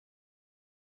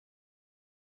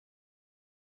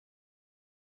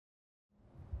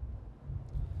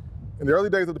In the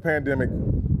early days of the pandemic,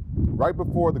 right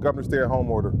before the governor's stay-at-home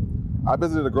order, I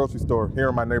visited a grocery store here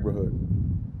in my neighborhood.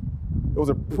 It was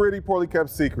a pretty poorly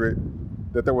kept secret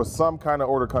that there was some kind of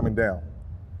order coming down.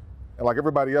 And like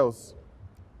everybody else,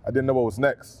 I didn't know what was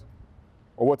next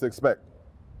or what to expect.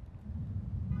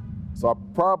 So I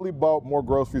probably bought more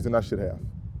groceries than I should have.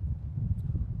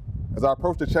 As I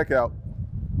approached the checkout,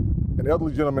 an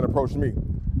elderly gentleman approached me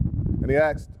and he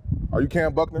asked, "Are you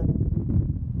Kambium Buckner?"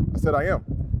 I said, "I am."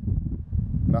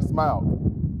 And I smiled.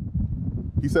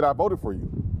 He said, "I voted for you."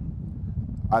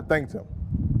 I thanked him.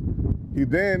 He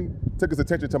then took his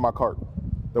attention to my cart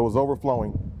that was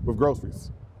overflowing with groceries.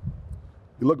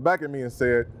 He looked back at me and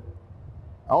said,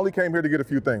 "I only came here to get a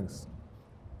few things.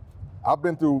 I've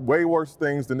been through way worse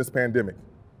things than this pandemic.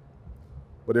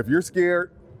 But if you're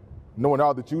scared, knowing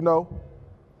all that you know,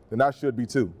 then I should be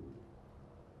too."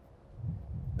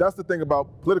 That's the thing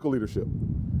about political leadership.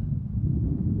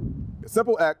 A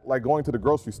simple act like going to the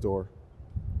grocery store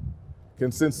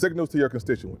can send signals to your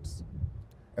constituents,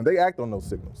 and they act on those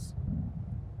signals.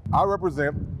 I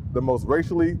represent the most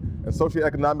racially and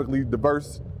socioeconomically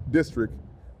diverse district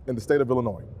in the state of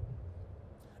Illinois.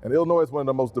 And Illinois is one of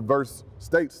the most diverse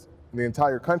states in the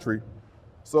entire country.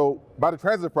 So by the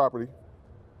transit property,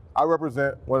 I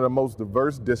represent one of the most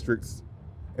diverse districts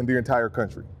in the entire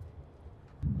country.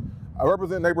 I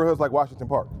represent neighborhoods like Washington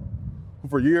Park, who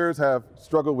for years have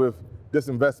struggled with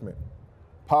disinvestment,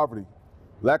 poverty,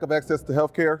 lack of access to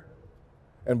health care,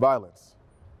 and violence.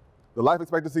 The life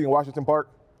expectancy in Washington Park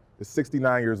is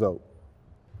 69 years old.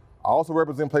 I also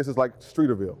represent places like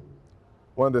Streeterville,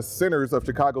 one of the centers of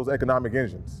Chicago's economic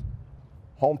engines,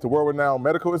 home to world-renowned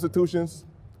medical institutions,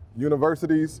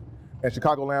 universities, and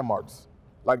Chicago landmarks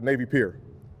like Navy Pier.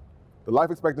 The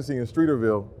life expectancy in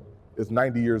Streeterville is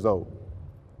 90 years old.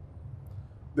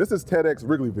 This is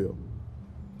TEDxWrigleyville,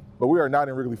 but we are not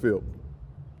in Wrigley Field.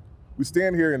 We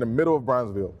stand here in the middle of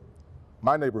Bronzeville,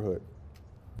 my neighborhood,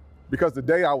 because the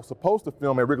day I was supposed to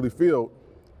film at Wrigley Field,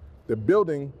 the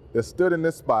building that stood in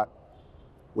this spot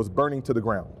was burning to the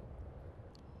ground.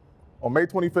 On May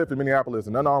 25th in Minneapolis,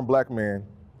 an unarmed black man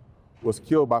was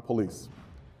killed by police,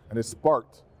 and it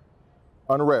sparked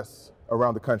unrest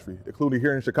around the country, including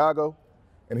here in Chicago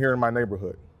and here in my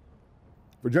neighborhood.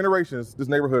 For generations, this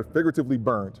neighborhood figuratively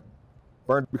burned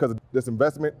because of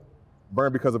disinvestment,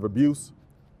 burned because of abuse,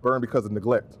 burned because of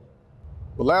neglect.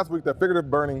 But last week, that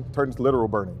figurative burning turned into literal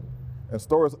burning, and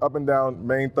stores up and down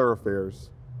main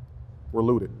thoroughfares were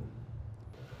looted.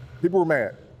 People were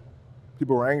mad,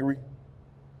 people were angry,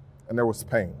 and there was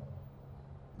pain.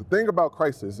 The thing about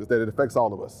crisis is that it affects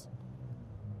all of us,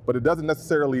 but it doesn't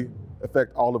necessarily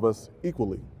affect all of us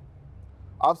equally.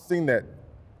 I've seen that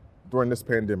during this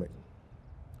pandemic.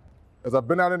 As I've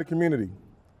been out in the community,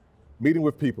 meeting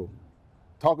with people,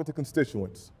 talking to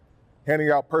constituents,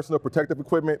 handing out personal protective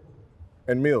equipment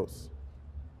and meals,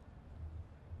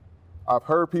 I've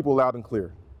heard people loud and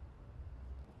clear.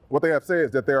 What they have said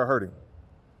is that they are hurting.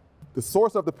 The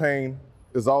source of the pain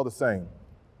is all the same,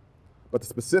 but the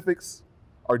specifics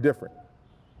are different.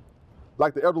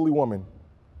 Like the elderly woman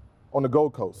on the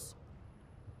Gold Coast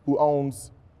who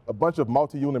owns a bunch of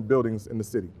multi-unit buildings in the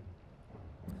city.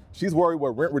 She's worried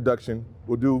what rent reduction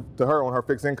will do to her on her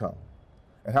fixed income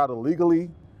and how to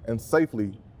legally and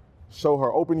safely show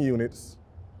her open units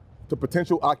to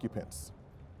potential occupants.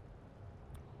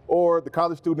 Or the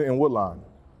college student in Woodlawn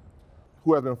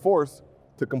who has been forced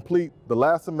to complete the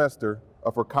last semester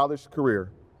of her college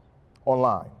career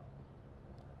online.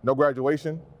 No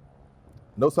graduation,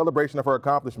 no celebration of her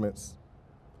accomplishments,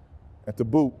 and to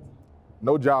boot,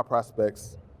 no job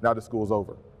prospects now that school's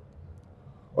over.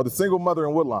 Or the single mother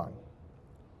in Woodlawn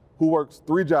who works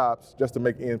 3 jobs just to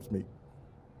make ends meet,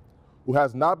 who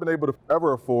has not been able to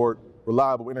ever afford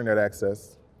reliable internet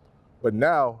access, but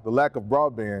now the lack of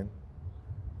broadband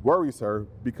worries her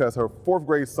because her 4th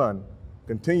grade son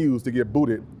continues to get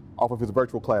booted off of his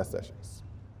virtual class sessions.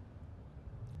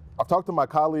 I've talked to my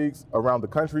colleagues around the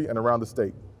country and around the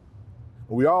state,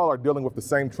 and we all are dealing with the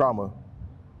same trauma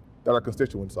that our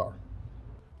constituents are.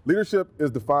 Leadership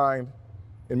is defined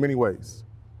in many ways.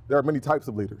 There are many types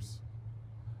of leaders.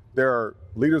 There are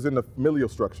leaders in the familial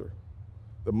structure,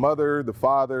 the mother, the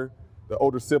father, the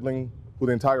older sibling who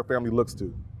the entire family looks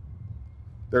to.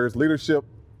 There is leadership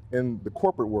in the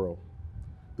corporate world,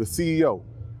 the CEO,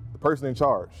 the person in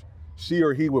charge, she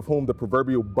or he with whom the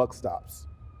proverbial buck stops.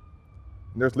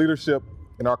 And there's leadership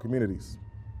in our communities,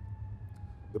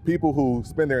 the people who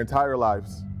spend their entire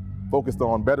lives focused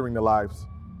on bettering the lives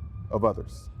of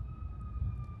others.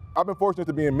 I've been fortunate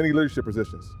to be in many leadership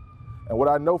positions, and what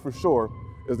I know for sure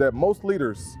is that most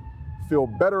leaders feel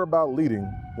better about leading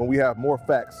when we have more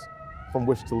facts from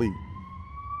which to lead.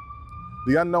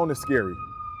 The unknown is scary.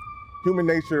 Human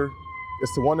nature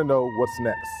is to want to know what's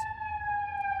next.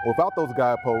 Without those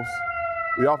guideposts,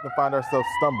 we often find ourselves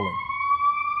stumbling.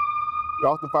 We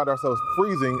often find ourselves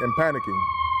freezing and panicking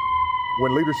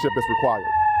when leadership is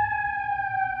required.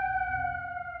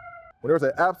 When there's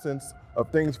an absence of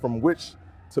things from which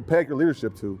to peg your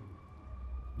leadership to,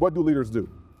 what do leaders do?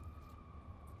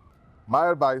 My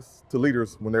advice to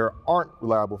leaders when there aren't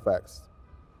reliable facts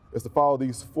is to follow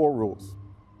these 4 rules.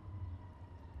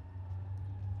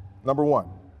 Number 1,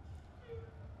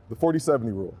 the 40-70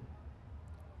 rule.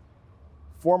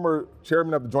 Former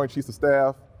chairman of the Joint Chiefs of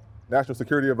Staff, National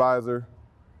Security Advisor,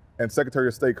 and Secretary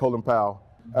of State Colin Powell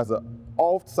has an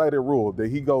oft-cited rule that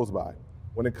he goes by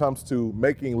when it comes to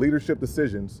making leadership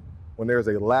decisions when there's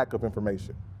a lack of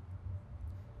information.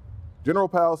 General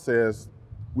Powell says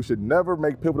we should never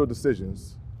make pivotal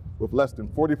decisions with less than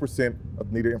 40%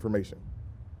 of needed information.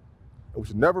 And we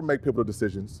should never make pivotal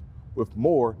decisions with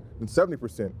more than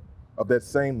 70% of that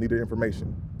same needed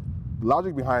information. The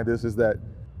logic behind this is that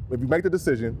if you make the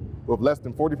decision with less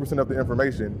than 40% of the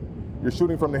information, you're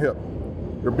shooting from the hip.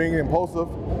 You're being impulsive,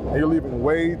 and you're leaving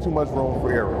way too much room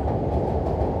for error.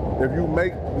 If you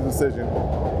make the decision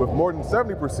with more than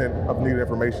 70% of needed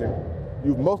information,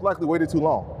 you've most likely waited too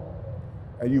long,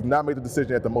 and you've not made the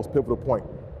decision at the most pivotal point.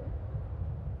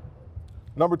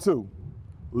 Number 2,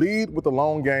 lead with the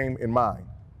long game in mind.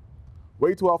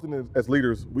 Way too often as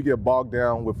leaders, we get bogged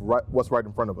down with what's right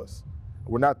in front of us.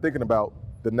 We're not thinking about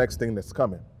the next thing that's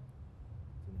coming.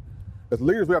 As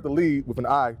leaders, we have to lead with an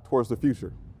eye towards the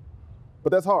future.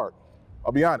 But that's hard,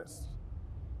 I'll be honest.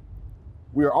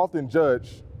 We are often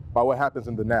judged by what happens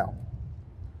in the now.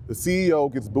 The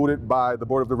CEO gets booted by the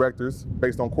board of directors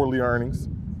based on quarterly earnings.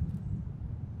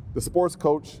 The sports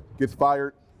coach gets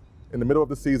fired in the middle of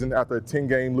the season after a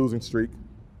 10-game losing streak.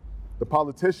 The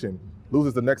politician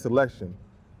loses the next election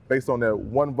based on that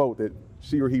one vote that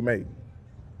she or he made.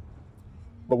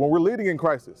 But when we're leading in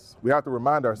crisis, we have to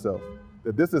remind ourselves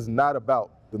that this is not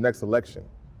about the next election,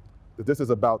 that this is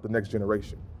about the next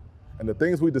generation. And the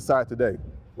things we decide today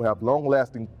will have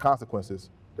long-lasting consequences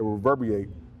that will reverberate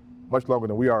much longer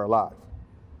than we are alive.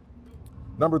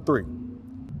 Number 3,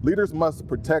 leaders must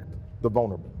protect the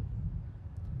vulnerable.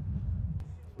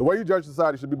 The way you judge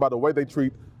society should be by the way they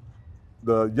treat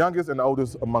the youngest and the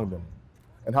oldest among them,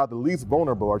 and how the least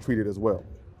vulnerable are treated as well.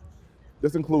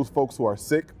 This includes folks who are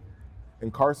sick,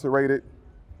 incarcerated,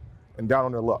 and down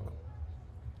on their luck.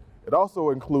 It also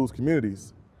includes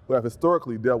communities who have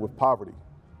historically dealt with poverty,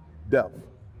 death,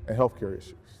 and healthcare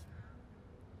issues.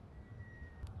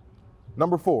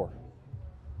 Number 4,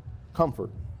 comfort.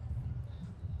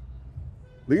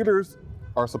 Leaders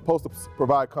are supposed to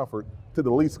provide comfort to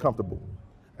the least comfortable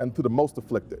and to the most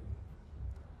afflicted.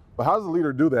 But how does a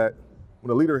leader do that when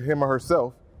the leader, him or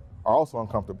herself, are also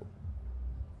uncomfortable?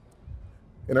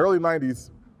 In the early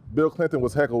 90s, Bill Clinton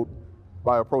was heckled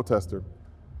by a protester,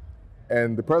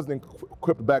 and the president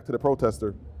quipped back to the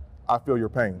protester, "I feel your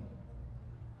pain."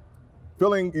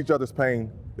 Feeling each other's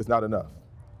pain is not enough.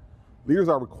 Leaders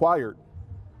are required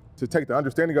to take the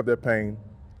understanding of their pain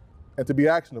and to be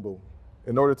actionable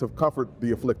in order to comfort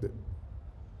the afflicted.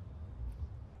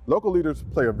 Local leaders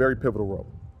play a very pivotal role.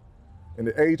 In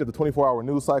the age of the 24-hour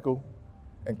news cycle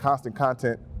and constant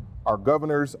content, our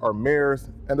governors, our mayors,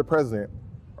 and the president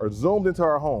are zoomed into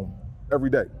our home every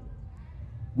day.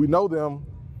 We know them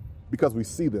because we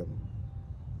see them.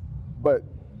 But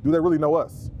do they really know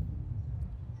us?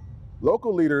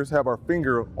 Local leaders have our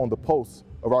finger on the pulse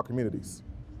of our communities.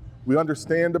 We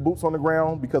understand the boots on the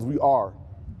ground because we are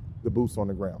the boots on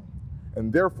the ground.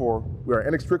 And therefore, we are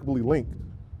inextricably linked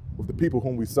with the people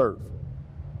whom we serve.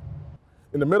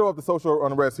 In the middle of the social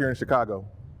unrest here in Chicago,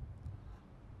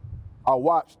 I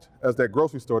watched as that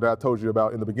grocery store that I told you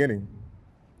about in the beginning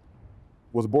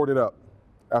was boarded up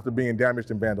after being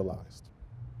damaged and vandalized.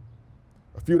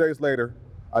 A few days later,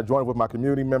 I joined with my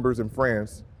community members and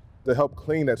friends to help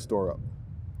clean that store up.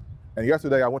 And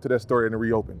yesterday, I went to that store and it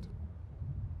reopened.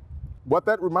 What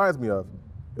that reminds me of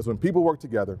is when people work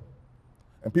together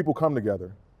and people come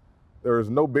together, there is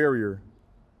no barrier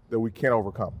that we can't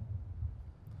overcome.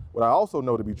 What I also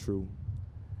know to be true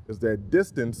is that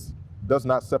distance does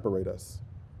not separate us.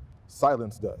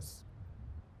 Silence does.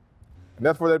 And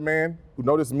that's for that man who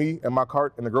noticed me and my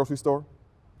cart in the grocery store,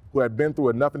 who had been through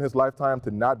enough in his lifetime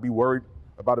to not be worried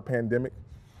about a pandemic,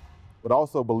 but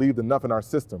also believed enough in our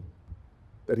system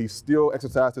that he still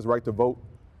exercised his right to vote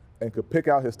and could pick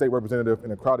out his state representative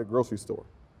in a crowded grocery store,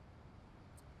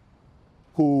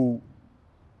 who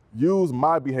used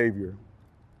my behavior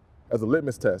as a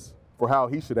litmus test for how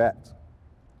he should act.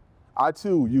 I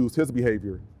too used his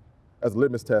behavior as a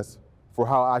litmus test for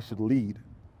how I should lead.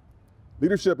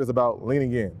 Leadership is about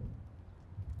leaning in,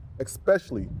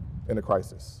 especially in a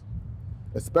crisis,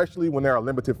 especially when there are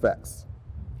limited facts,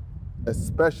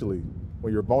 especially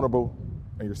when you're vulnerable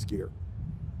and you're scared.